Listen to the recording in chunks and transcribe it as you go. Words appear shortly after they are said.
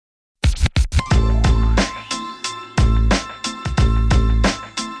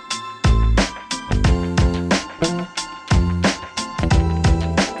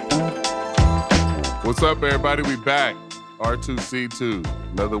What's up, everybody? We back.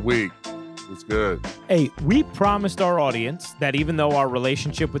 R2C2. Another week. What's good? Hey, we promised our audience that even though our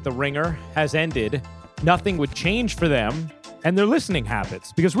relationship with The Ringer has ended, nothing would change for them and their listening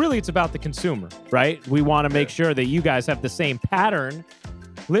habits. Because really, it's about the consumer, right? We want to make sure that you guys have the same pattern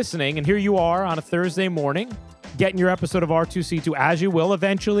listening. And here you are on a Thursday morning, getting your episode of R2C2 as you will.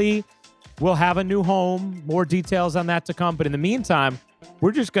 Eventually, we'll have a new home. More details on that to come. But in the meantime,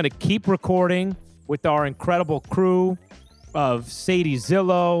 we're just going to keep recording with our incredible crew of Sadie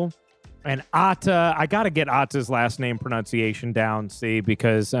Zillow and Atta. I got to get Atta's last name pronunciation down, see,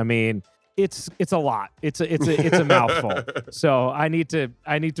 because I mean, it's a lot. It's a mouthful. So I need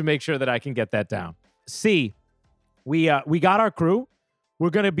to make sure that I can get that down. See, we got our crew.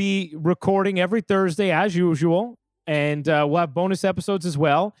 We're going to be recording every Thursday as usual, and we'll have bonus episodes as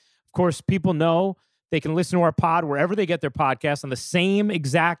well. Of course, people know they can listen to our pod wherever they get their podcasts on the same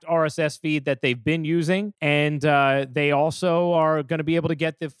exact RSS feed that they've been using. And they also are going to be able to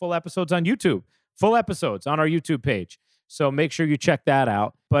get the full episodes on YouTube, full episodes on our YouTube page. So make sure you check that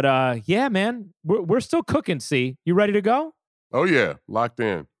out. But yeah, man, we're still cooking, C. You ready to go? Oh, yeah. Locked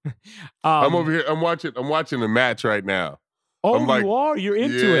in. I'm over here. I'm watching the match right now. Oh, you are? You're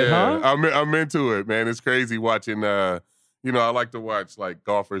into it, huh? I'm into it, man. It's crazy watching, I like to watch like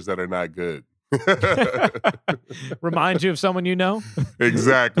golfers that are not good. Remind you of someone you know?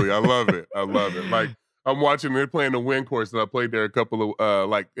 Exactly. I love it. Like, I'm watching, they're playing the Wynn course, and I played there a couple of,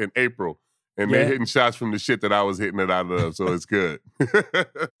 like in April, and they're hitting shots from the shit that I was hitting it out of, so it's good.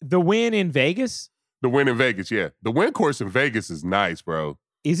 The Wynn in Vegas? The Wynn in Vegas, yeah. The Wynn course in Vegas is nice, bro.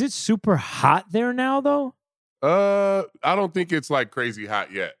 Is it super hot there now, though? I don't think it's like crazy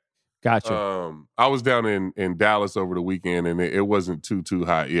hot yet. Gotcha. I was down in Dallas over the weekend, and it wasn't too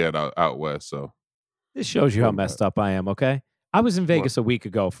hot yet out west. So this shows you how messed up I am. Okay, I was in Vegas a week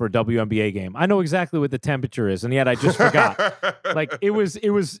ago for a WNBA game. I know exactly what the temperature is, and yet I just forgot. Like it was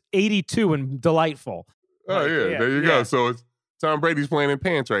 82 and delightful. Oh like, yeah, there you go. So it's Tom Brady's playing in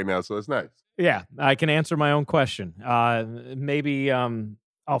pants right now, so it's nice. Yeah, I can answer my own question. Maybe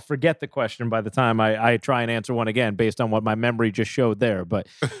I'll forget the question by the time I try and answer one again based on what my memory just showed there. But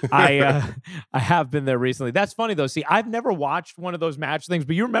I have been there recently. That's funny, though. See, I've never watched one of those match things,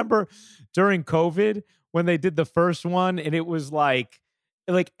 but you remember during COVID when they did the first one and it was like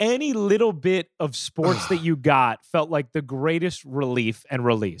any little bit of sports that you got felt like the greatest relief and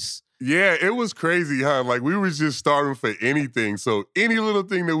release. Yeah, it was crazy, huh? Like, we were just starting for anything. So any little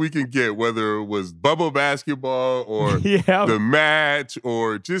thing that we can get, whether it was bubble basketball or the match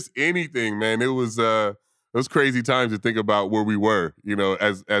or just anything, man. It was crazy times to think about where we were,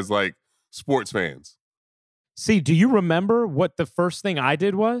 as like sports fans. See, do you remember what the first thing I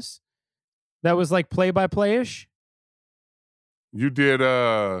did was? That was like play-by-play-ish? You did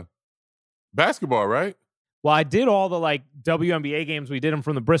basketball, right? Well, I did all the like WNBA games. We did them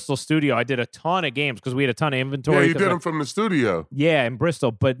from the Bristol studio. I did a ton of games because we had a ton of inventory. Yeah, you did them from the studio. Yeah, in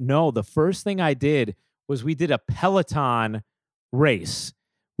Bristol. But no, the first thing I did was we did a Peloton race.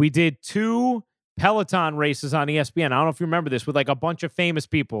 We did 2 Peloton races on ESPN. I don't know if you remember this, with like a bunch of famous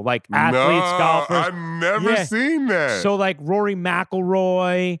people, like athletes, golfers. I've never seen that. So like Rory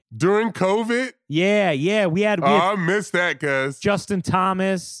McIlroy. During COVID? Yeah. We had I missed that, cuz. Justin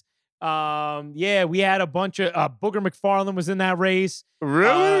Thomas. We had a bunch of Booger McFarland was in that race.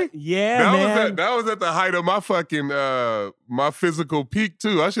 Really? Man. That was at the height of my fucking my physical peak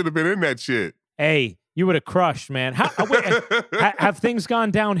too. I should have been in that shit. Hey, you would have crushed, man. Have things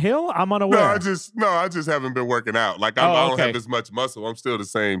gone downhill? I'm unaware. No, I just haven't been working out. Like I don't have as much muscle. I'm still the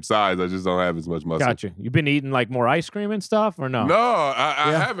same size. I just don't have as much muscle. Gotcha. You've been eating like more ice cream and stuff, or no? No,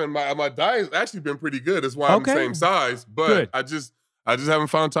 I haven't. My diet's actually been pretty good. That's why I'm the same size. But good. I just haven't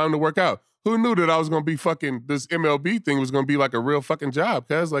found time to work out. Who knew that I was going to be fucking, this MLB thing was going to be like a real fucking job,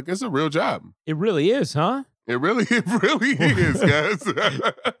 cuz? Like, it's a real job. It really is, huh? It really is, guys.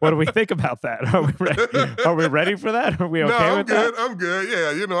 What do we think about that? Are we ready for that? Are we okay with that? I'm good.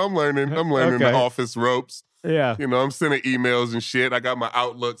 Yeah, I'm learning the office ropes. Yeah. I'm sending emails and shit. I got my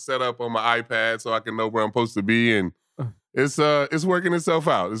Outlook set up on my iPad so I can know where I'm supposed to be, and it's working itself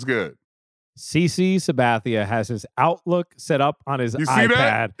out. It's good. CC Sabathia has his Outlook set up on his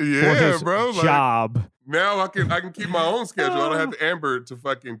iPad for his job. Now I can keep my own schedule. I don't have to Amber to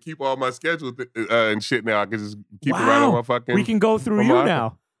fucking keep all my schedule and shit now. I can just keep it right on my fucking... We can go through you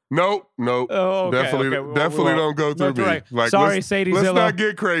now. Nope. Oh, okay, definitely don't go through me. Right. Like, sorry, Sadie Zillow. Let's not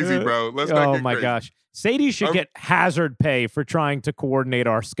get crazy, bro. Let's not get crazy. Oh, my gosh. Sadie should get hazard pay for trying to coordinate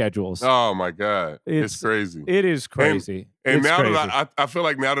our schedules. Oh, my God. It's crazy. It is crazy. And now that I feel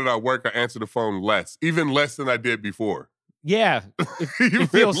like now that I work, I answer the phone less, even less than I did before. Yeah, it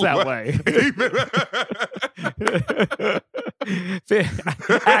feels that way.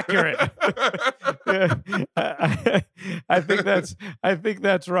 Accurate. I think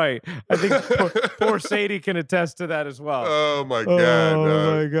that's right. I think poor Sadie can attest to that as well. Oh my god!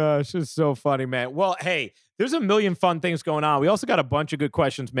 Oh my gosh, it's so funny, man. Well, hey, there's a million fun things going on. We also got a bunch of good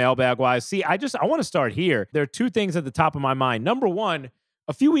questions mailbag wise. See, I want to start here. There are two things at the top of my mind. Number one,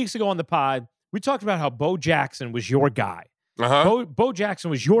 a few weeks ago on the pod, we talked about how Bo Jackson was your guy. Bo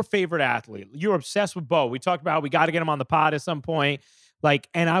Jackson was your favorite athlete. You're obsessed with Bo. We talked about how we got to get him on the pod at some point.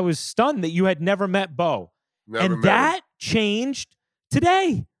 And I was stunned that you had never met Bo. That changed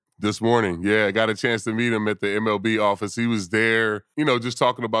today. This morning, yeah, I got a chance to meet him at the MLB office. He was there, just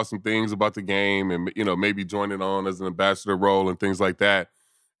talking about some things about the game and, maybe joining on as an ambassador role and things like that.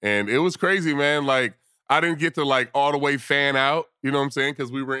 And it was crazy, man. I didn't get to, all the way fan out, you know what I'm saying?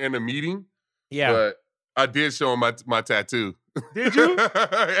 Because we were in a meeting. Yeah. But I did show him my tattoo. Did you?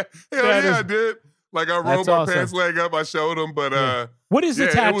 Hell yeah, I did. I rolled my pants leg up. I showed him, but what is the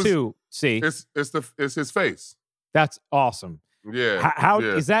tattoo? It's his face. That's awesome. Yeah. How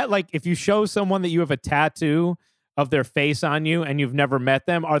is that if you show someone that you have a tattoo of their face on you and you've never met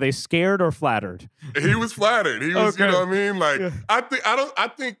them, are they scared or flattered? He was flattered. He was, okay. You know what I mean? I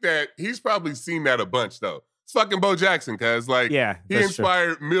think that he's probably seen that a bunch though. It's fucking Bo Jackson, cuz he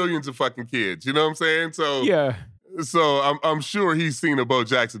inspired millions of fucking kids. You know what I'm saying? So yeah. So I'm sure he's seen a Bo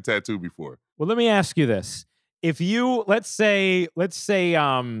Jackson tattoo before. Well, let me ask you this. If you let's say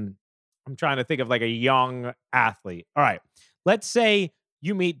I'm trying to think of a young athlete. All right. Let's say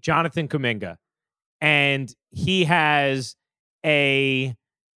you meet Jonathan Kuminga and he has a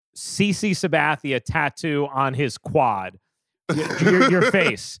CC Sabathia tattoo on his quad, your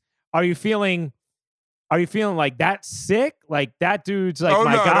face. Are you feeling like that's sick? Like that dude's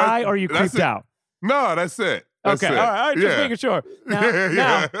my guy, or are you creeped out? No, that's it. That's okay, it. all right, just making sure.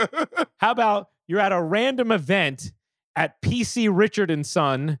 Now, how about you're at a random event at PC Richard &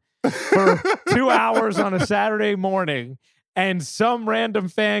 Son for 2 hours on a Saturday morning, and some random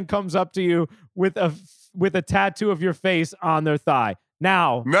fan comes up to you with a tattoo of your face on their thigh.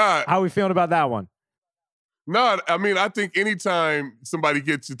 Now, how are we feeling about that one? No, I mean, I think anytime somebody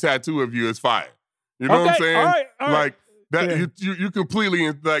gets a tattoo of you, it's fire. You know what I'm saying? All right. That you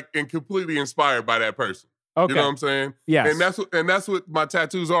completely completely inspired by that person. Okay. You know what I'm saying? Yes. And that's what my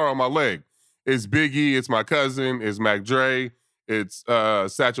tattoos are on my leg. It's Biggie, it's my cousin, it's Mac Dre, it's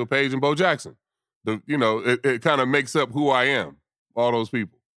Satchel Paige and Bo Jackson. It kind of makes up who I am. All those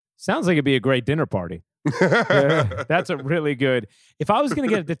people. Sounds like it'd be a great dinner party. That's a really good. If I was gonna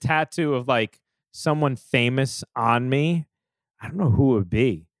get the tattoo of someone famous on me, I don't know who it would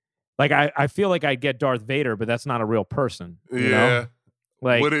be. I feel like I'd get Darth Vader, but that's not a real person. You know?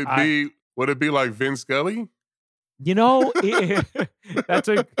 Would it be like Vin Scully? I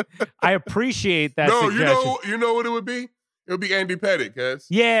appreciate that. No, suggestion. you know what it would be? It would be Andy Pettitte, cuz.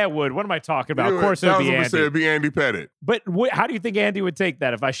 Yeah, it would. What am I talking about? Of course it would be Andy. It'd be Andy Pettitte. But how do do you think Andy would take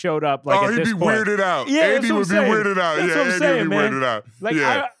that if I showed up he'd be weirded out. Yeah, Andy would be weirded out. That's what I'm saying, man. Weirded out.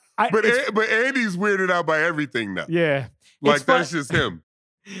 But Andy's weirded out by everything now. Yeah. That's just him.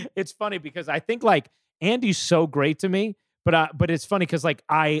 It's funny because I think Andy's so great to me, but it's funny because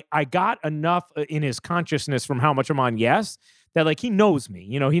I got enough in his consciousness from how much I'm on Yes that he knows me.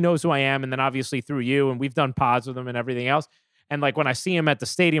 He knows who I am, and then obviously through you, and we've done pods with him and everything else. And when I see him at the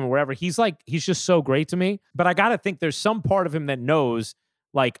stadium or wherever, he's just so great to me. But I gotta think there's some part of him that knows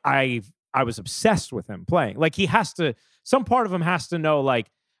I was obsessed with him playing. He has to. Some part of him has to know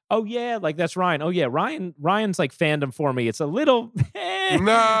oh yeah, that's Ryan. Oh yeah, Ryan's fandom for me. It's a little.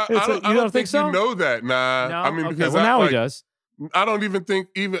 Nah, I don't think so. You know that. Nah, no? I mean okay. because now he does. I don't even think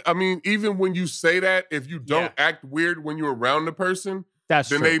even when you say that, if you don't act weird when you're around the person, then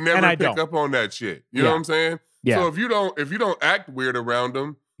true. they never pick up on that shit. You know what I'm saying? Yeah. So if you don't act weird around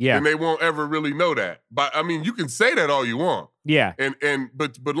them, then they won't ever really know that. But I mean, you can say that all you want. Yeah.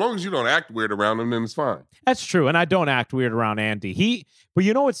 But as long as you don't act weird around them, then it's fine. That's true. And I don't act weird around Andy. But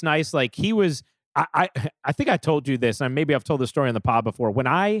you know what's nice? He was. I think I told you this, and maybe I've told this story on the pod before.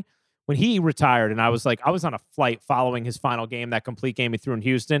 When he retired, and I was on a flight following his final game, that complete game he threw in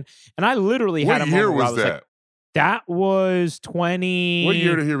Houston, and I literally had a moment where I was that? That was 20. What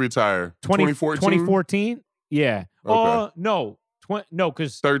year did he retire? 2014? 2014? Yeah. Okay. No,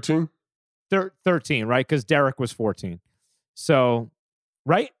 because 13? 13, right? Because Derek was 14. So,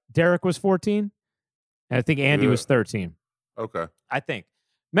 right? Derek was 14? And I think Andy was 13. Okay. I think.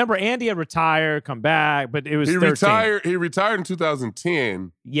 Remember, Andy had retired, come back, but it was 13. He retired in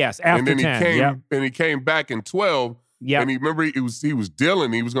 2010. Yes, after 10. And he came back in 12. Yeah. And he was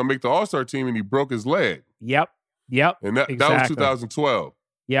dealing. He was going to make the All-Star team, and he broke his leg. Yep. Yep. And that was 2012.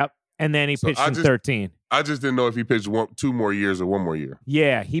 Yep. And then he pitched in 13. I just didn't know if he pitched 2 more years or 1 more year.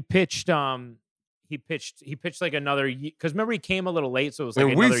 Yeah, he pitched like another year, because remember he came a little late, so it was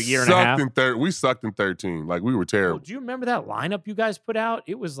like another year and a half. We sucked in 13. Like, we were terrible. Do you remember that lineup you guys put out?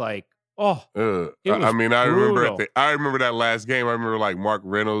 It was like, it was I remember that last game. I remember like Mark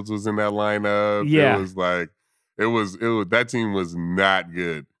Reynolds was in that lineup. Yeah. It was like, it was that team was not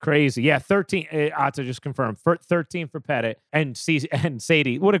good. Crazy. Yeah, 13. Atta just confirmed. 13 for Pettit and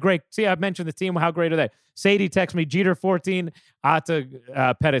Sadie. What a great. See, I mentioned the team. How great are they? Sadie texted me, Jeter 14,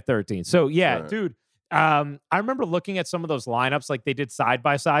 Atta, Pettit 13. So, yeah, dude. I remember looking at some of those lineups, like they did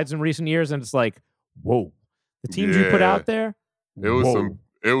side-by-sides in recent years, and it's like, whoa. The teams you put out there? It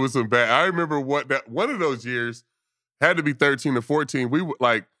was some bad. I remember one of those years had to be 13 to 14.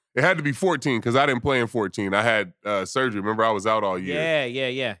 It had to be 14 because I didn't play in 14. I had surgery. Remember, I was out all year.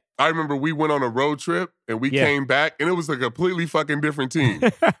 Yeah. I remember we went on a road trip and we came back and it was a completely fucking different team.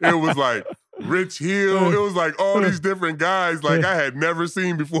 It was like Rich Hill. It was like all these different guys like I had never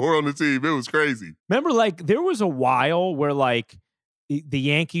seen before on the team. It was crazy. Remember, like, there was a while where like the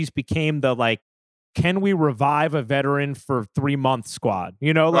Yankees became the like, can we revive a veteran for 3-month squad?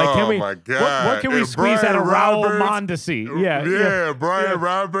 You know, like, can we? My God. What can we squeeze out of Raul Mondesi? Brian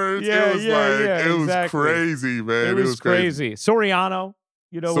Roberts. It was crazy, man. It was crazy. Soriano,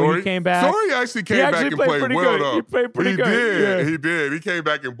 when he came back. Sori actually came back and played well, though. He played pretty good. He did. He came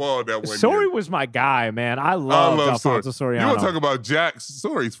back and balled that one year. Sori was my guy, man. I love Alfonso Soriano. You want to talk about Jack?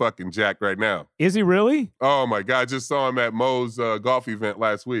 Sori's fucking Jack right now. Is he really? Oh, my God. I just saw him at Mo's golf event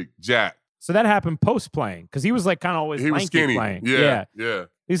last week. Jack. So that happened post-playing because he was like kind of always he was skinny. Playing. Yeah.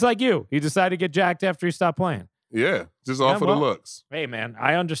 He's like you. He decided to get jacked after he stopped playing. Yeah, just off of the looks. Hey, man,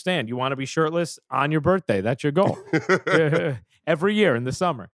 I understand. You want to be shirtless on your birthday. That's your goal. Every year in the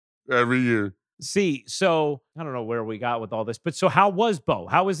summer. Every year. See, so I don't know where we got with all this, but so how was Bo?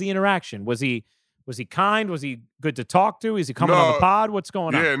 How was the interaction? Was he kind? Was he good to talk to? Is he coming on the pod? What's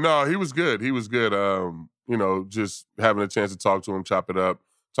going on? Yeah, no, he was good. He was good. Just having a chance to talk to him, chop it up.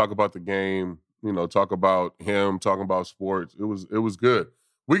 Talk about the game, talk about him, talking about sports. It was good.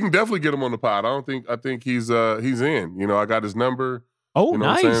 We can definitely get him on the pod. I think he's in. I got his number. Oh,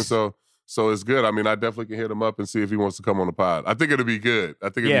 nice. What I'm saying? So it's good. I mean, I definitely can hit him up and see if he wants to come on the pod. I think it'll be good. I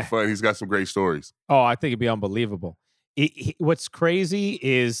think it'll be fun. He's got some great stories. Oh, I think it'd be unbelievable. What's crazy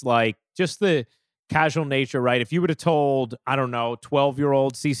is like just the casual nature, right? If you would have told, I don't know,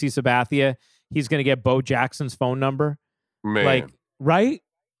 12-year-old CC Sabathia he's going to get Bo Jackson's phone number. Man. Like, right?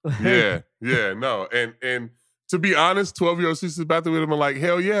 No. And to be honest, 12-year-old CC Sabathia would have been like,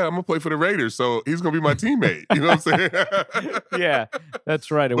 hell yeah, I'm going to play for the Raiders, so he's going to be my teammate. You know what I'm saying? Yeah,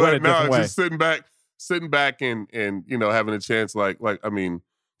 that's right. It went a different way. Just sitting back and having a chance,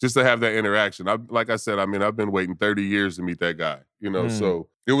 just to have that interaction. Like I said, I've been waiting 30 years to meet that guy, so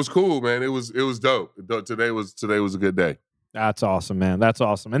it was cool, man. It was dope. Today was a good day. That's awesome, man. That's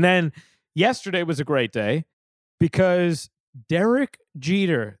awesome. And then yesterday was a great day because Derek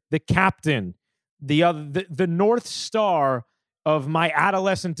Jeter, the captain, the North Star of my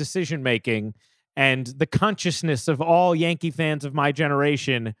adolescent decision making and the consciousness of all Yankee fans of my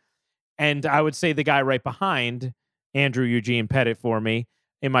generation, and I would say the guy right behind Andrew Eugene Pettit for me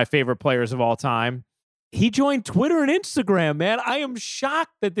in my favorite players of all time. He joined Twitter and Instagram, man. I am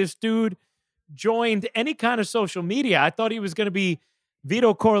shocked that this dude joined any kind of social media. I thought he was going to be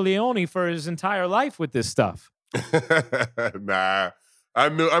Vito Corleone for his entire life with this stuff. Nah.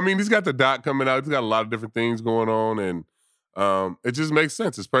 He's got the doc coming out. He's got a lot of different things going on, and it just makes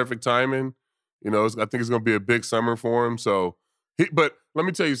sense. It's perfect timing. I think it's going to be a big summer for him. So, but let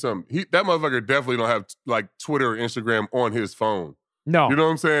me tell you something. That motherfucker definitely don't have like Twitter or Instagram on his phone. No. You know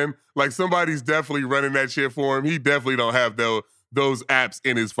what I'm saying? Like somebody's definitely running that shit for him. He definitely don't have those apps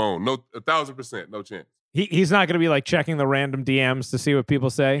in his phone. No, 1,000%, no chance. He's not going to be like checking the random DMs to see what people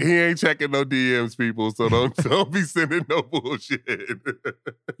say. He ain't checking no DMs, people. So don't be sending no bullshit.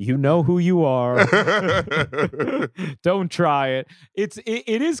 You know who you are. Don't try it.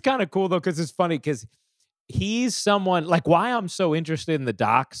 It is kind of cool though, because it's funny because he's someone like why I'm so interested in the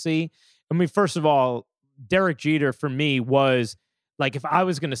doc. See, first of all, Derek Jeter for me was like if I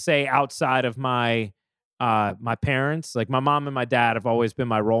was going to say outside of my my parents, like my mom and my dad have always been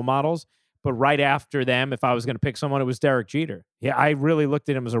my role models. But right after them, if I was going to pick someone, it was Derek Jeter. Yeah, I really looked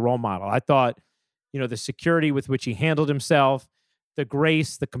at him as a role model. I thought, the security with which he handled himself, the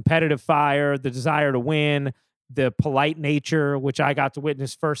grace, the competitive fire, the desire to win, the polite nature, which I got to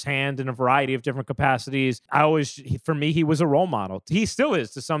witness firsthand in a variety of different capacities. For me, he was a role model. He still is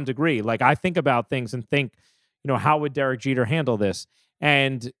to some degree. Like I think about things and think, how would Derek Jeter handle this?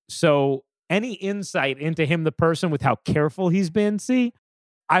 And so any insight into him, the person, with how careful he's been,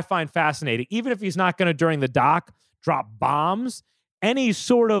 I find fascinating. Even if he's not going to, during the doc, drop bombs, any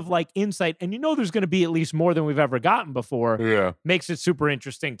sort of like insight, and there's going to be at least more than we've ever gotten before, makes it super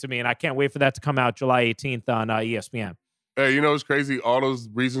interesting to me. And I can't wait for that to come out July 18th on ESPN. Hey, it's crazy. All those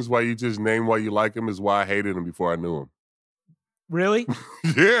reasons why you just named why you like him is why I hated him before I knew him. Really?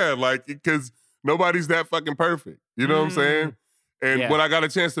 Yeah, like, because nobody's that fucking perfect. You know what I'm saying? And when I got a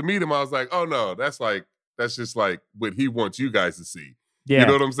chance to meet him, I was like, oh no, that's just like what he wants you guys to see. Yeah. You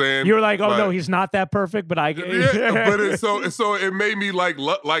know what I'm saying? You're like, oh no, he's not that perfect, but I but so it made me like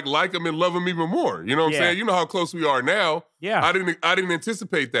him and love him even more. You know what I'm saying? You know how close we are now. Yeah. I didn't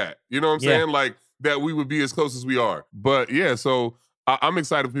anticipate that. You know what I'm saying? Like that we would be as close as we are. But yeah, so I'm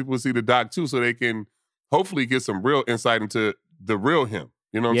excited for people to see the doc too, so they can hopefully get some real insight into the real him.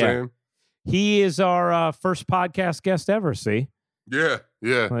 You know what I'm saying? He is our first podcast guest ever, Yeah.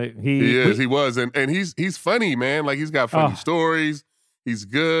 Like, he is. He was. And he's funny, man. Like, he's got funny stories. He's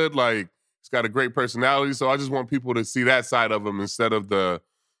good. Like, he's got a great personality. So I just want people to see that side of him instead of the,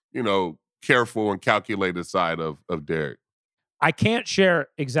 careful and calculated side of Derek. I can't share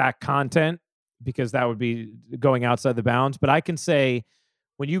exact content because that would be going outside the bounds. But I can say,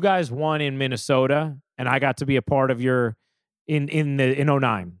 when you guys won in Minnesota and I got to be a part of your in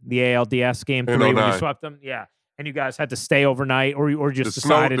 09, the ALDS game 3 when you swept them. Yeah. And you guys had to stay overnight or just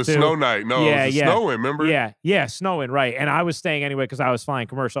decided to. The snow night. No, it was snowing, remember? Yeah, snowing, right. And I was staying anyway because I was flying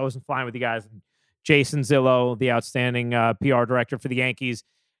commercial. I wasn't flying with you guys. Jason Zillow, the outstanding PR director for the Yankees,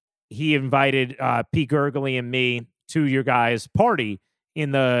 he invited Pete Gurgley and me to your guys' party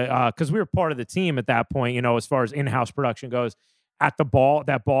in the because we were part of the team at that point, as far as in-house production goes, at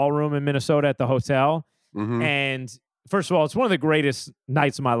that ballroom in Minnesota at the hotel. Mm-hmm. And first of all, it's one of the greatest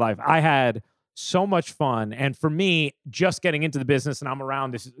nights of my life. I had so much fun. And for me, just getting into the business and I'm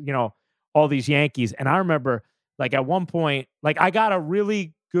around this, all these Yankees. And I remember like at one point, like I got a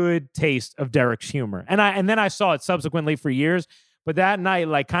really good taste of Derek's humor. And then I saw it subsequently for years. But that night,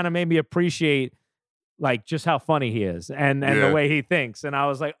 like, kind of made me appreciate like just how funny he is and the way he thinks. And I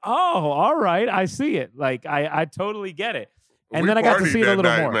was like, oh, all right, I see it. Like I totally get it. And then I got to see it a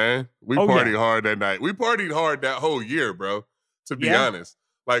little more. Man. We partied hard that night. We partied hard that whole year, bro, to be honest.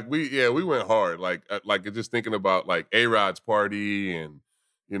 Like we went hard. Like just thinking about like A-Rod's party and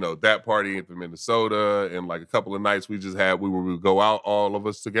that party in Minnesota and like a couple of nights we just had we would go out all of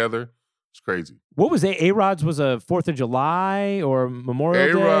us together. It's crazy. What was A-Rod's? Was a 4th of July or Memorial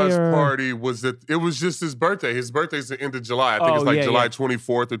Day? A-Rod's party was it was just his birthday. His birthday's the end of July. I think it's like July 24th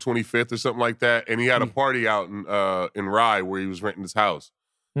or 25th or something like that. And he had a party out in Rye where he was renting his house.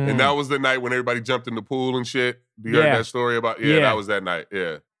 And that was the night when everybody jumped in the pool and shit. Do you heard that story about? Yeah, that was that night.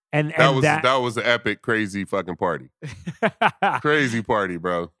 Yeah. And that was an epic, crazy fucking party. Crazy party,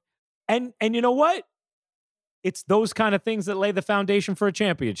 bro. And you know what? It's those kind of things that lay the foundation for a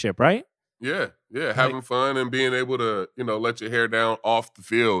championship, right? Yeah. Having fun and being able to, let your hair down off the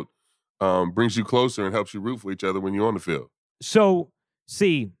field brings you closer and helps you root for each other when you're on the field. So,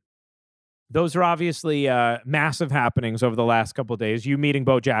 those are obviously massive happenings over the last couple of days. You meeting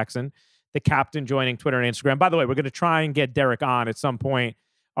Bo Jackson, the captain joining Twitter and Instagram. By the way, we're going to try and get Derek on at some point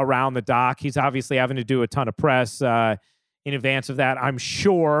around the doc. He's obviously having to do a ton of press in advance of that. I'm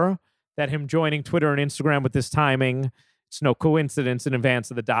sure that him joining Twitter and Instagram with this timing, it's no coincidence in advance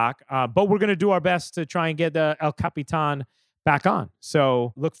of the doc. But we're going to do our best to try and get El Capitan back on.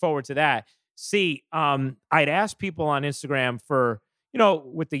 So look forward to that. I'd asked people on Instagram for,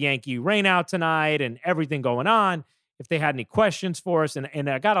 with the Yankee rain out tonight and everything going on, if they had any questions for us. And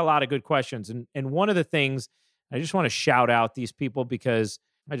I got a lot of good questions. And one of the things, I just want to shout out these people because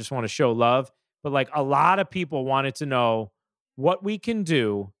I just want to show love. But like a lot of people wanted to know what we can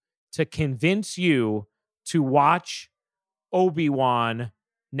do to convince you to watch Obi-Wan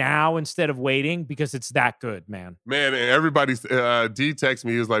now instead of waiting because it's that good, man. Man, and everybody's D texted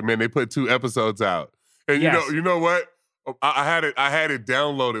me. He was like, man, they put 2 episodes out. And you know what? I had it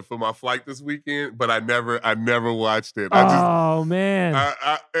downloaded for my flight this weekend, but I never watched it. Man.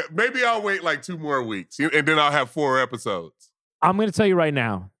 Maybe I'll wait like 2 more weeks and then I'll have 4 episodes. I'm going to tell you right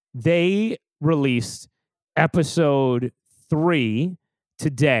now, they released episode 3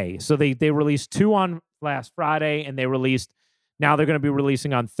 today. So they released 2 on last Friday and now they're going to be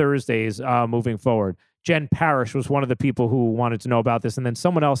releasing on Thursdays moving forward. Jen Parrish was one of the people who wanted to know about this. And then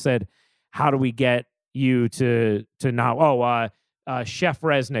someone else said, how do we get you to now? Chef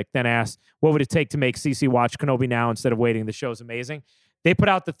Resnick then asked, what would it take to make CC watch Kenobi now instead of waiting? The show's amazing. They put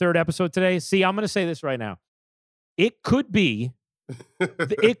out the 3rd episode today. I'm going to say this right now. It could be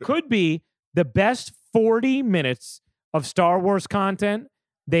the best 40 minutes of Star Wars content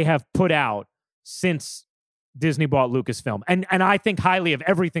they have put out since Disney bought Lucasfilm. And I think highly of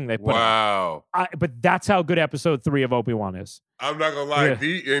everything they put out. Wow. But that's how good episode 3 of Obi-Wan is. I'm not going to lie.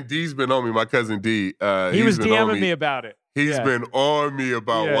 Yeah. D's been on me, my cousin D. He was DMing me about it. He's been on me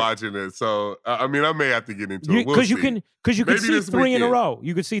about watching it. So, I mean, I may have to get into it. Because you can see 3 in a row.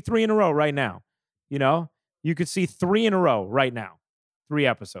 You could see 3 in a row right now. You know? You could see 3 in a row right now. 3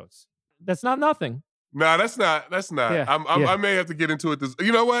 episodes. That's not nothing. No, that's not. Yeah. I may have to get into it this.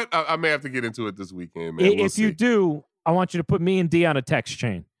 You know what? I may have to get into it this weekend, man. If you do, I want you to put me and D on a text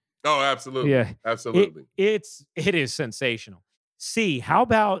chain. Oh, absolutely. Yeah, absolutely. It is sensational. C, how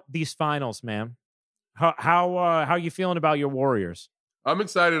about these finals, man? How you feeling about your Warriors? I'm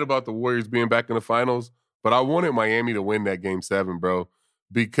excited about the Warriors being back in the finals, but I wanted Miami to win that Game 7, bro,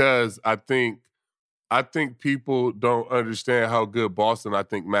 because I think people don't understand how good Boston, I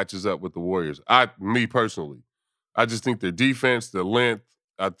think, matches up with the Warriors. Me personally. I just think their defense, their length,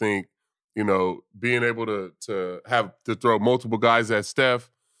 I think, being able to have to throw multiple guys at Steph,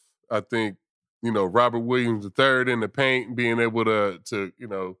 I think, Robert Williams III in the paint, being able to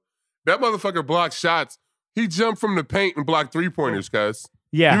that motherfucker blocks shots. He jumped from the paint and blocked 3-pointers, cuz.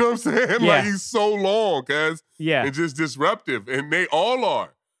 Yeah. You know what I'm saying? Yeah. Like, he's so long, cuz. Yeah. And just disruptive. And they all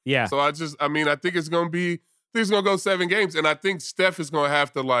are. Yeah. So I think it's going to go 7 games. And I think Steph is going to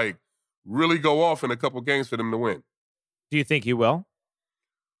have to, really go off in a couple games for them to win. Do you think he will?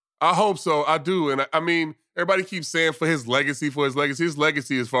 I hope so. I do. And I mean, everybody keeps saying for his legacy. His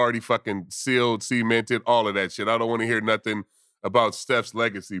legacy is already fucking sealed, cemented, all of that shit. I don't want to hear nothing about Steph's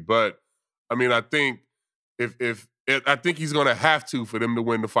legacy. But, I mean, I think I think he's going to have to for them to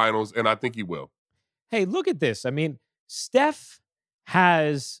win the finals, and I think he will. Hey, look at this. I mean, Steph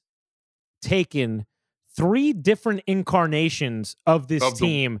has taken 3 different incarnations of this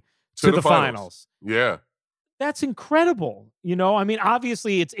team to the finals. Yeah. That's incredible. I mean,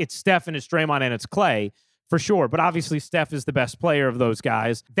 obviously it's Steph and it's Draymond and it's Klay for sure, but obviously Steph is the best player of those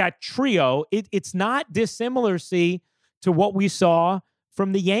guys. That trio, it's not dissimilar, to what we saw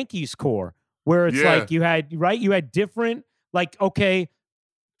from the Yankees core, where it's like you had different, okay,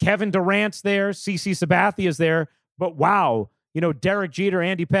 Kevin Durant's there, CC Sabathia's there, but wow, Derek Jeter,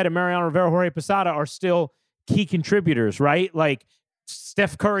 Andy Pettitte, Mariano Rivera, Jorge Posada are still key contributors, right? Like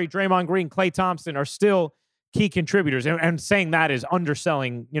Steph Curry, Draymond Green, Klay Thompson are still key contributors. And saying that is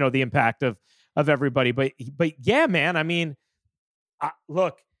underselling, the impact of everybody. But yeah, man, I mean,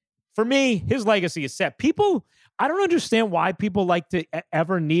 look, for me, his legacy is set. I don't understand why people like to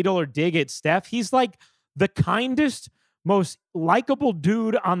ever needle or dig at Steph. He's like the kindest, most likable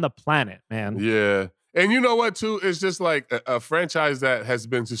dude on the planet, man. Yeah. And you know what, too? It's just like a franchise that has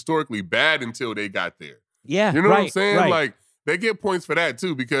been historically bad until they got there. Yeah. You know what I'm saying? Right. Like, they get points for that,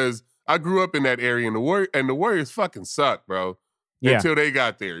 too, because I grew up in that area, and the Warriors fucking suck, bro, until they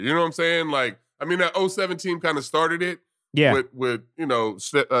got there. You know what I'm saying? Like, I mean, that 07 team kind of started it. Yeah. With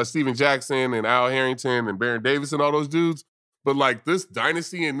Steven Jackson and Al Harrington and Baron Davis and all those dudes. But like this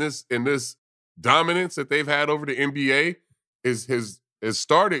dynasty and this dominance that they've had over the NBA has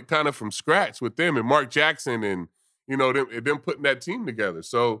started kind of from scratch with them and Mark Jackson and them putting that team together.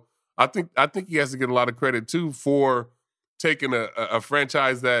 So I think he has to get a lot of credit too for taking a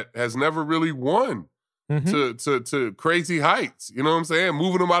franchise that has never really won to crazy heights. You know what I'm saying?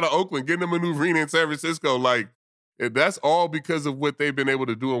 Moving them out of Oakland, getting them a new arena in San Francisco, like. That's all because of what they've been able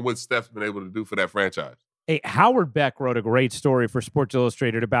to do and what Steph's been able to do for that franchise. Hey, Howard Beck wrote a great story for Sports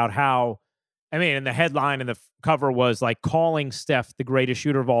Illustrated about how, and the headline and the cover was like calling Steph the greatest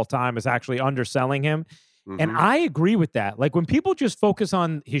shooter of all time is actually underselling him. Mm-hmm. And I agree with that. Like when people just focus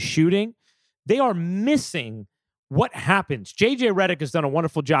on his shooting, they are missing what happens. JJ Redick has done a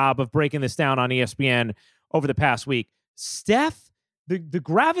wonderful job of breaking this down on ESPN over the past week. Steph, the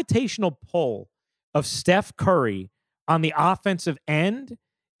gravitational pull of Steph Curry on the offensive end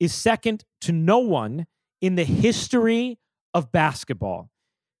is second to no one in the history of basketball.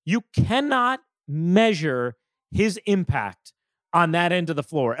 You cannot measure his impact on that end of the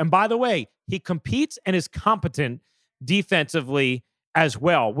floor. And by the way, he competes and is competent defensively as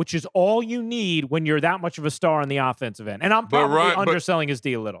well, which is all you need when you're that much of a star on the offensive end. And I'm probably underselling his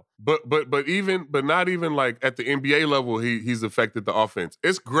D a little. But not even like at the NBA level, he's affected the offense.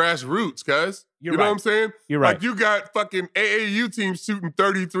 It's grassroots, cuz. You know what I'm saying? You're right. Like you got fucking AAU teams shooting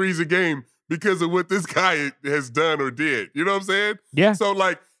 33s a game because of what this guy has done or did. You know what I'm saying? Yeah. So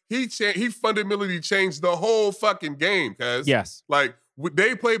like he fundamentally changed the whole fucking game, cuz. Yes. Like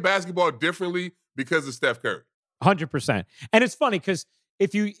they play basketball differently because of Steph Curry. 100%. And it's funny because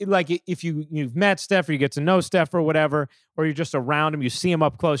if you've met Steph or you get to know Steph or whatever, or you're just around him, you see him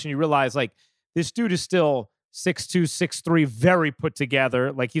up close and you realize like this dude is still 6'2", 6'3", very put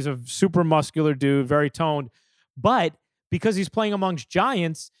together. Like, he's a super muscular dude, very toned. But because he's playing amongst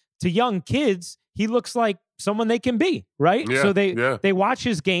giants, to young kids, he looks like someone they can be, right? Yeah, so they watch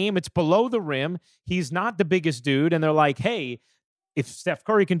his game. It's below the rim. He's not the biggest dude. And they're like, hey, if Steph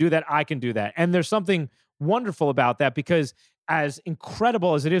Curry can do that, I can do that. And there's something wonderful about that, because as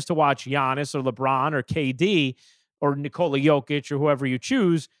incredible as it is to watch Giannis or LeBron or KD or Nikola Jokic or whoever you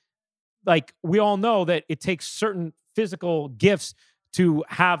choose, like, we all know that it takes certain physical gifts to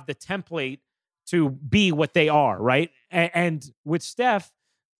have the template to be what they are, right? And with Steph,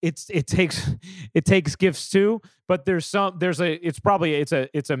 it takes gifts too, but it's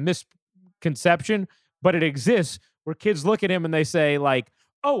a misconception, but it exists where kids look at him and they say, like,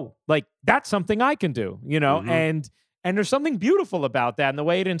 oh, like, that's something I can do, Mm-hmm. and there's something beautiful about that and the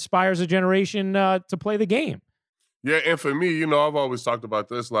way it inspires a generation to play the game. Yeah, and for me, I've always talked about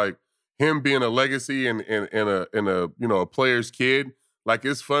this, like, him being a legacy and a player's kid. Like,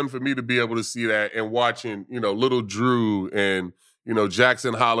 it's fun for me to be able to see that and watching, little Drew and,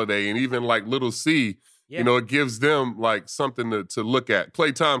 Jackson Holiday and even like little C, it gives them like something to look at.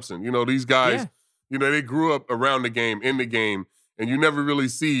 Klay Thompson, these guys, they grew up around the game, in the game, and you never really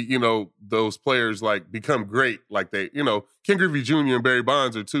see, those players like become great like they, Ken Griffey Jr. and Barry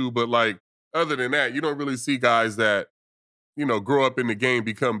Bonds are too, but like, other than that, you don't really see guys that, grow up in the game,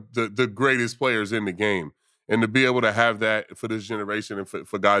 become the greatest players in the game. And to be able to have that for this generation and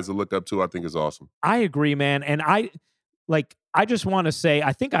for guys to look up to, I think is awesome. I agree, man. And I just want to say,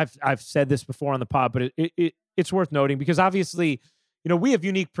 I think I've said this before on the pod, but it's worth noting, because obviously, we have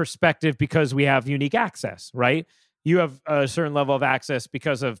unique perspective because we have unique access, right? You have a certain level of access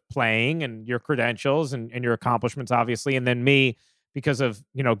because of playing and your credentials and your accomplishments, obviously. And then me, because of,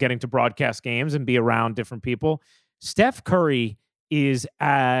 getting to broadcast games and be around different people. Steph Curry is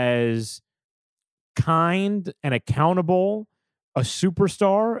as kind and accountable a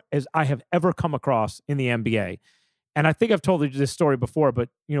superstar as I have ever come across in the NBA. And I think I've told you this story before, but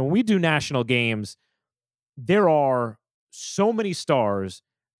when we do national games, there are so many stars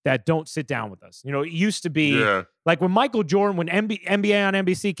that don't sit down with us. It used to be like when Michael Jordan, when NBA on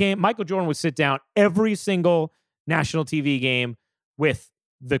NBC came, Michael Jordan would sit down every single national TV game with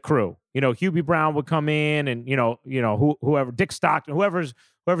the crew. Hubie Brown would come in, and whoever, Dick Stockton, whoever's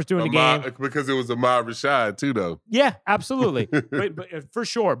doing the game, because it was Ahmad Rashad too, though. Yeah, absolutely, but for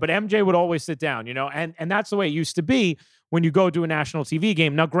sure. But MJ would always sit down, and that's the way it used to be when you go to a national TV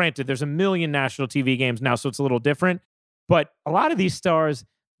game. Now, granted, there's a million national TV games now, so it's a little different. But a lot of these stars,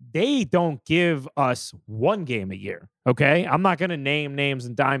 they don't give us one game a year. Okay, I'm not going to name names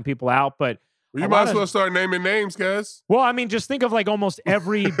and dime people out, but. Well, you might as well start naming names, guys. Well, I mean, just think of like almost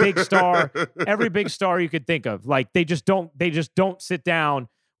every big star you could think of. Like, they just don't sit down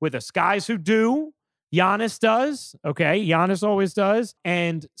with us. Guys who do, Giannis does, okay? Giannis always does,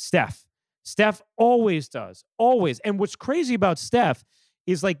 and Steph. Steph always does, always. And what's crazy about Steph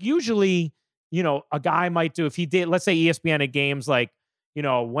is, like, usually, a guy might do, if he did, let's say ESPN at games like,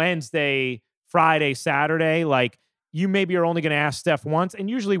 Wednesday, Friday, Saturday, like, you maybe are only going to ask Steph once, and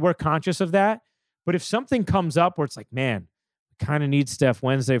usually we're conscious of that. But if something comes up where it's like, man, we kind of need Steph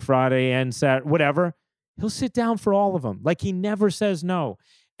Wednesday, Friday, and Saturday, whatever, he'll sit down for all of them. Like, he never says no.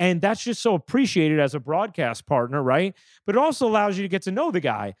 And that's just so appreciated as a broadcast partner, right? But it also allows you to get to know the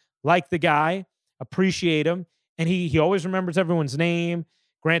guy, like the guy, appreciate him. And he always remembers everyone's name.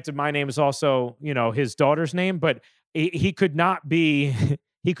 Granted, my name is also, his daughter's name, but he could not be...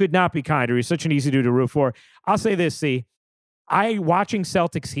 He could not be kinder. He's such an easy dude to root for. I'll say this, see. Watching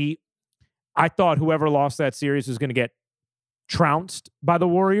Celtics Heat, I thought whoever lost that series was going to get trounced by the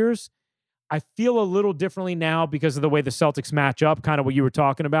Warriors. I feel a little differently now because of the way the Celtics match up, kind of what you were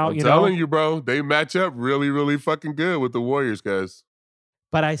talking about. I'm telling you, bro, they match up really, really fucking good with the Warriors, guys.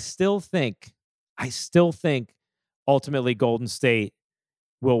 But I still think ultimately Golden State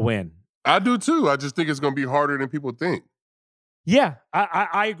will win. I do too. I just think it's going to be harder than people think. Yeah,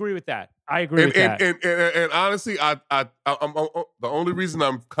 I agree with that. I agree with that. And honestly, I'm the only reason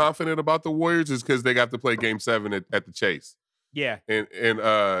I'm confident about the Warriors is because they got to play Game 7 at the Chase. Yeah. In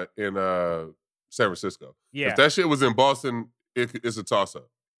San Francisco. Yeah. If that shit was in Boston, it's a toss-up.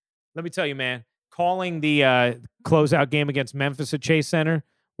 Let me tell you, man, calling the closeout game against Memphis at Chase Center,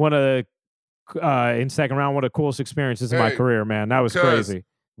 in second round, one of the coolest experiences in my career, man. That was crazy.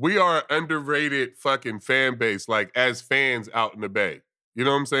 We are an underrated fucking fan base, like, as fans out in the Bay. You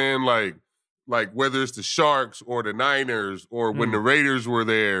know what I'm saying? Like whether it's the Sharks or the Niners or when the Raiders were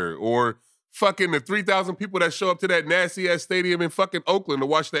there or fucking the 3,000 people that show up to that nasty-ass stadium in fucking Oakland to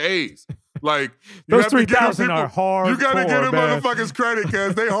watch the A's. Like, those 3,000 are hardcore. You got to give them motherfuckers credit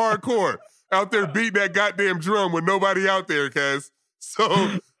because they hardcore. out there beating that goddamn drum with nobody out there, cuz. So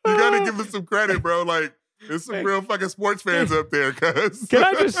you gotta give us some credit, bro. Like, there's some real fucking sports fans up there, cuz. Can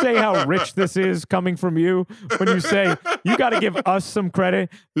I just say how rich this is coming from you when you say you got to give us some credit?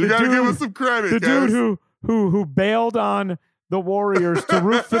 You got to give us some credit, The dude who bailed on the Warriors to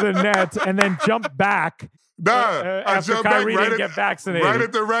root for the Nets and then jumped back after Kyrie didn't get vaccinated. Right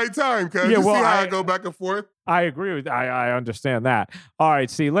at the right time, cuz. Yeah, you see how I go back and forth? I agree with I understand that. All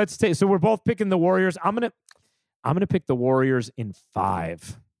right, see, let's take so we're both picking the Warriors. I'm gonna pick the Warriors in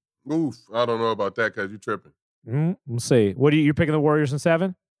 5. Oof, I don't know about that because you're tripping. We'll see. What are you're picking the Warriors in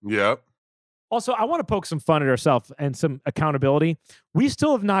 7? Yep. Also, I want to poke some fun at ourselves and some accountability. We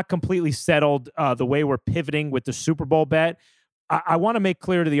still have not completely settled the way we're pivoting with the Super Bowl bet. I want to make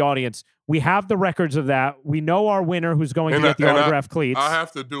clear to the audience, we have the records of that. We know our winner who's going to get the autographed cleats. I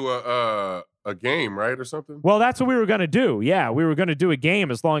have to do a game, right, or something? Well, that's what we were going to do. Yeah, we were going to do a game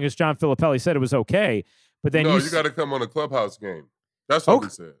as long as John Filippelli said it was okay. But then you got to come on a Clubhouse game. That's what we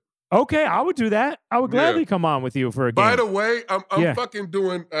said. Okay, I would do that. I would gladly come on with you for a game. By the way, I'm fucking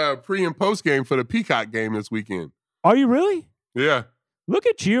doing pre and post game for the Peacock game this weekend. Are you really? Yeah. Look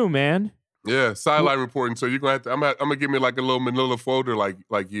at you, man. Yeah, sideline reporting. So you're gonna have to. I'm gonna give me like a little manila folder like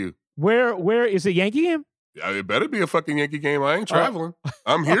you. Where is it? Yankee game? Yeah, it better be a fucking Yankee game. I ain't traveling.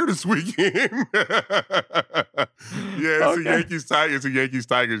 I'm here this weekend. It's a Yankees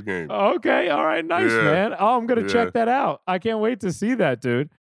Tigers game. Okay, all right, nice, man. Oh, I'm gonna check that out. I can't wait to see that, dude.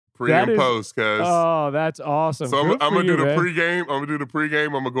 Pre and post, cuz. Oh, that's awesome. So I'm gonna do the pregame. I'm gonna do the pregame.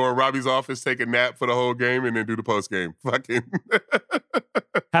 I'm gonna go in Robbie's office, take a nap for the whole game, and then do the postgame. Fucking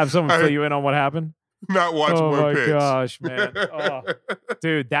have someone fill you in on what happened. Not watch one pitch. Oh my gosh, man. Oh.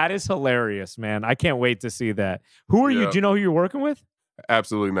 Dude, that is hilarious, man. I can't wait to see that. Who are you? Do you know who you're working with?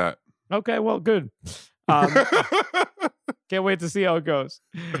 Absolutely not. Okay, well, good. Can't wait to see how it goes.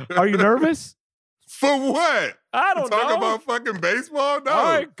 Are you nervous? For what? I don't know. Talk about fucking baseball? No. All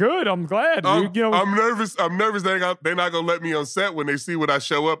right, good. I'm glad. I'm nervous. I'm nervous they're not going to let me on set when they see what I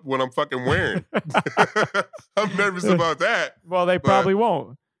show up when I'm fucking wearing. I'm nervous about that. Well, they probably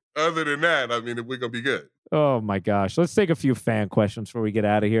won't. Other than that, I mean, we're going to be good. Oh, my gosh. Let's take a few fan questions before we get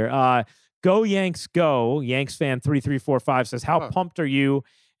out of here. Go Yanks Go. Yanks fan 3345 says, how pumped are you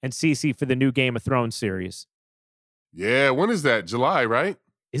and CC for the new Game of Thrones series? Yeah, when is that? July, right?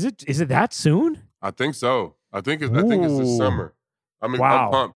 Is it that soon? I think so. I think it's this summer. I mean, I'm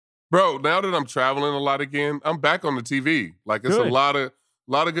pumped. Bro, now that I'm traveling a lot again, I'm back on the TV. Like, it's a lot of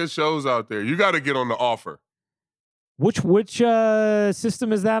good shows out there. You got to get on The Offer. Which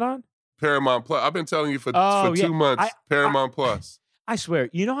system is that on? Paramount Plus. I've been telling you for 2 months. Paramount Plus. I swear,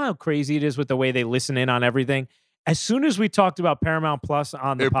 you know how crazy it is with the way they listen in on everything? As soon as we talked about Paramount Plus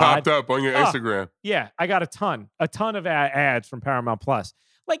on the pod, popped up on your Instagram. Yeah, I got a ton of ads from Paramount Plus.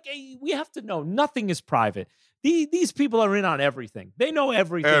 Like, we have to know, nothing is private. These people are in on everything. They know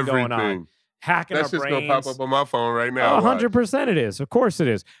everything going on. Hacking our brains. That's just going to pop up on my phone right now. 100% it is. Of course it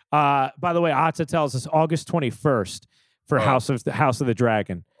is. By the way, Atza tells us August 21st for House of the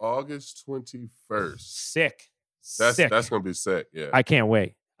Dragon. August 21st. Sick. That's going to be sick, yeah. I can't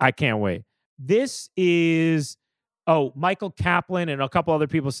wait. This is, Michael Kaplan and a couple other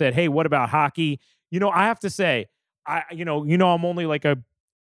people said, hey, what about hockey? You know, I have to say, I'm only like a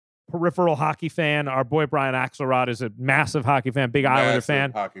peripheral hockey fan. Our boy Brian Axelrod is a massive hockey fan, Islander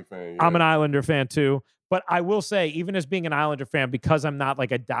fan. Hockey fan, yeah. I'm an Islander fan too. But I will say, even as being an Islander fan, because I'm not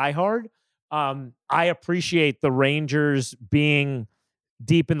like a diehard, I appreciate the Rangers being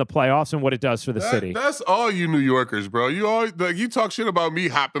deep in the playoffs and what it does for the city. That's all you New Yorkers, bro. You talk shit about me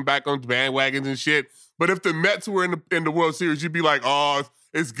hopping back on bandwagons and shit. But if the Mets were in the World Series, you'd be like, oh,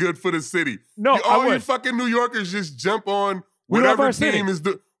 it's good for the city. No, you fucking New Yorkers just jump on whatever team is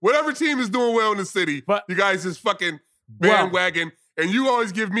doing well in the city. But you guys just fucking bandwagon. And you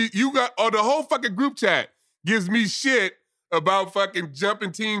always give me, the whole fucking group chat gives me shit about fucking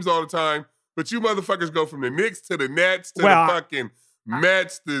jumping teams all the time. But you motherfuckers go from the Knicks to the Nets to the fucking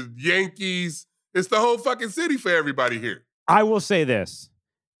Mets, the Yankees. It's the whole fucking city for everybody here. I will say this.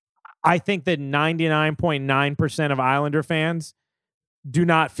 I think that 99.9% of Islander fans do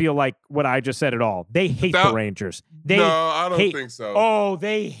not feel like what I just said at all. They hate the Rangers. No, I don't think so. Oh,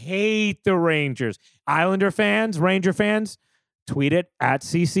 they hate the Rangers. Islander fans, Ranger fans, tweet it at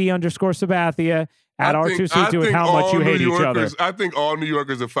CC_Sabathia, at R2C2 with how much you hate each other. I think all New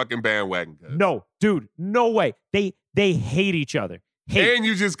Yorkers are fucking bandwagon guys. No, dude, no way. They hate each other. And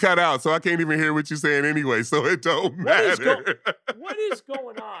you just cut out, so I can't even hear what you're saying anyway, so it don't matter. What is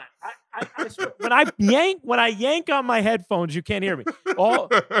going on? I swear, when I yank on my headphones, you can't hear me. All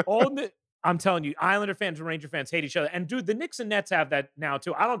I'm telling you, Islander fans and Ranger fans hate each other. And, dude, the Knicks and Nets have that now,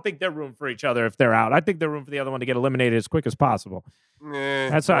 too. I don't think they're rooting for each other if they're out. I think they're rooting for the other one to get eliminated as quick as possible.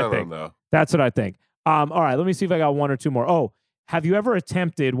 That's what I think. That's what I think. All right, let me see if I got one or two more. Oh, have you ever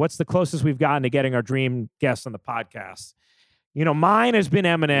attempted, what's the closest we've gotten to getting our dream guest on the podcast? You know, mine has been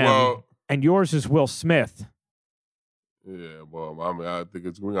Eminem, and yours is Will Smith. Yeah, well, I mean, I think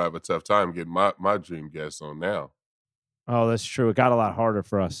we're going to have a tough time getting my dream guest on now. Oh, that's true. It got a lot harder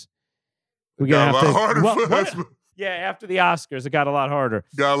for us. We got a lot harder for us. Yeah, after the Oscars, it got a lot harder.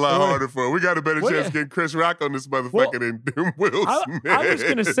 Got a lot harder for us. We got a better chance getting Chris Rock on this motherfucker than Will Smith. I was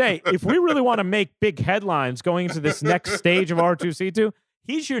going to say, if we really want to make big headlines going into this next stage of R2C2,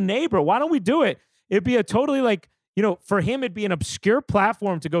 he's your neighbor. Why don't we do it? It'd be a totally like, you know, for him, it'd be an obscure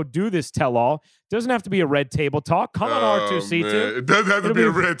platform to go do this tell-all. Doesn't have to be a Red Table Talk. Come on, R2C2. Man. It doesn't have to be a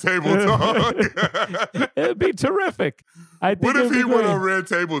Red Table Talk. It'd be terrific. What if he went on Red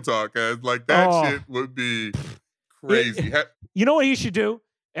Table Talk? Like, that shit would be crazy. You know what he should do?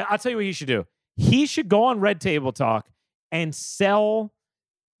 I'll tell you what he should do. He should go on Red Table Talk and sell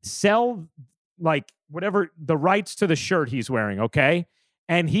like whatever the rights to the shirt he's wearing, okay?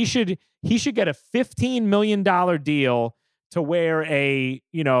 And he should get a $15 million deal to wear a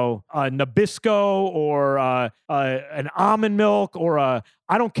Nabisco or an almond milk or I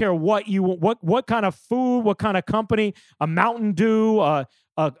don't care what kind of food, what kind of company, a Mountain Dew, a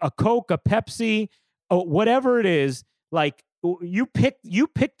Coke, a Pepsi, whatever it is. Like you pick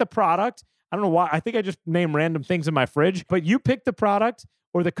the product. I don't know why. I think I just named random things in my fridge, but you pick the product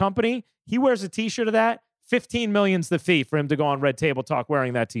or the company. He wears a T-shirt of that. 15 million's the fee for him to go on Red Table Talk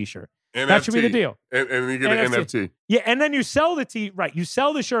wearing that T-shirt. NFT. That should be the deal. And you get an NFT. Yeah, and then you sell you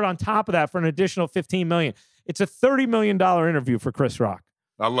sell the shirt on top of that for an additional 15 million. It's a $30 million interview for Chris Rock.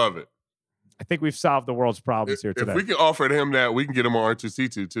 I love it. I think we've solved the world's problems here today. If we can offer him that, we can get him on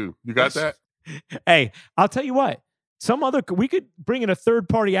R2C2 too. You got that? Hey, I'll tell you what. We could bring in a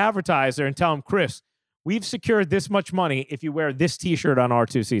third-party advertiser and tell him, Chris, we've secured this much money if you wear this T-shirt on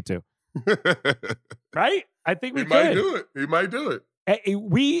R2C2. Right? I think we could. He might do it.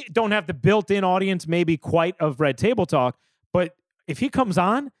 We don't have the built-in audience maybe quite of Red Table Talk, but if he comes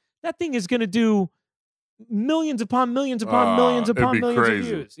on, that thing is going to do millions upon millions upon millions upon millions of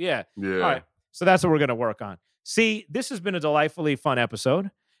views. Yeah. All right. So that's what we're going to work on. See, this has been a delightfully fun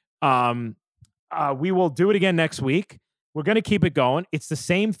episode. We will do it again next week. We're going to keep it going. It's the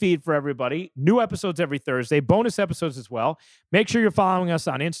same feed for everybody. New episodes every Thursday, bonus episodes as well. Make sure you're following us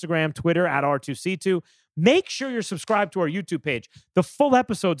on Instagram, Twitter, at R2C2. Make sure you're subscribed to our YouTube page. The full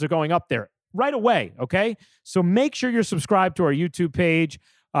episodes are going up there right away, okay? So make sure you're subscribed to our YouTube page.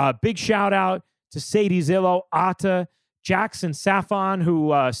 Big shout out to Sadie Zillow, Atta, Jackson Safon,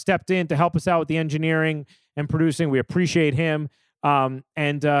 who stepped in to help us out with the engineering and producing. We appreciate him.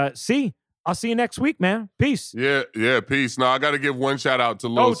 I'll see you next week, man. Peace. Yeah, peace. Now, I got to give one shout out to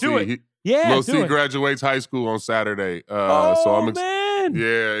Lil C. Lil C graduates high school on Saturday. Man.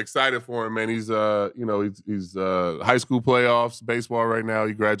 Yeah, excited for him, man. He's he's high school playoffs, baseball right now.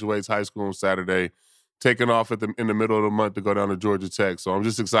 He graduates high school on Saturday, taking off in the middle of the month to go down to Georgia Tech. So I'm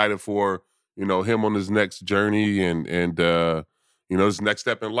just excited for, him on his next journey and his next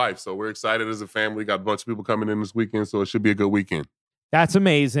step in life. So we're excited as a family. Got a bunch of people coming in this weekend, so it should be a good weekend. That's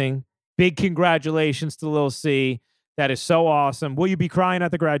amazing. Big congratulations to Lil C. That is so awesome. Will you be crying at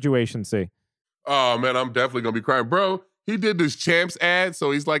the graduation, C? Oh, man, I'm definitely going to be crying. Bro, he did this Champs ad,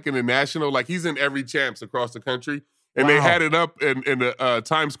 so he's like in the national, like he's in every Champs across the country. And They had it up in the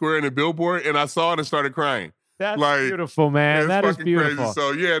Times Square and the billboard, and I saw it and started crying. That's beautiful, man. That is beautiful.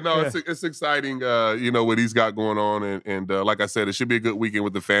 Crazy. So, it's exciting, what he's got going on. And like I said, it should be a good weekend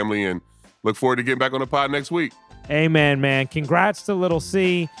with the family, and look forward to getting back on the pod next week. Amen, man. Congrats to Little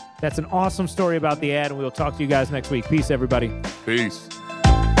C. That's an awesome story about the ad, and we'll talk to you guys next week. Peace, everybody. Peace.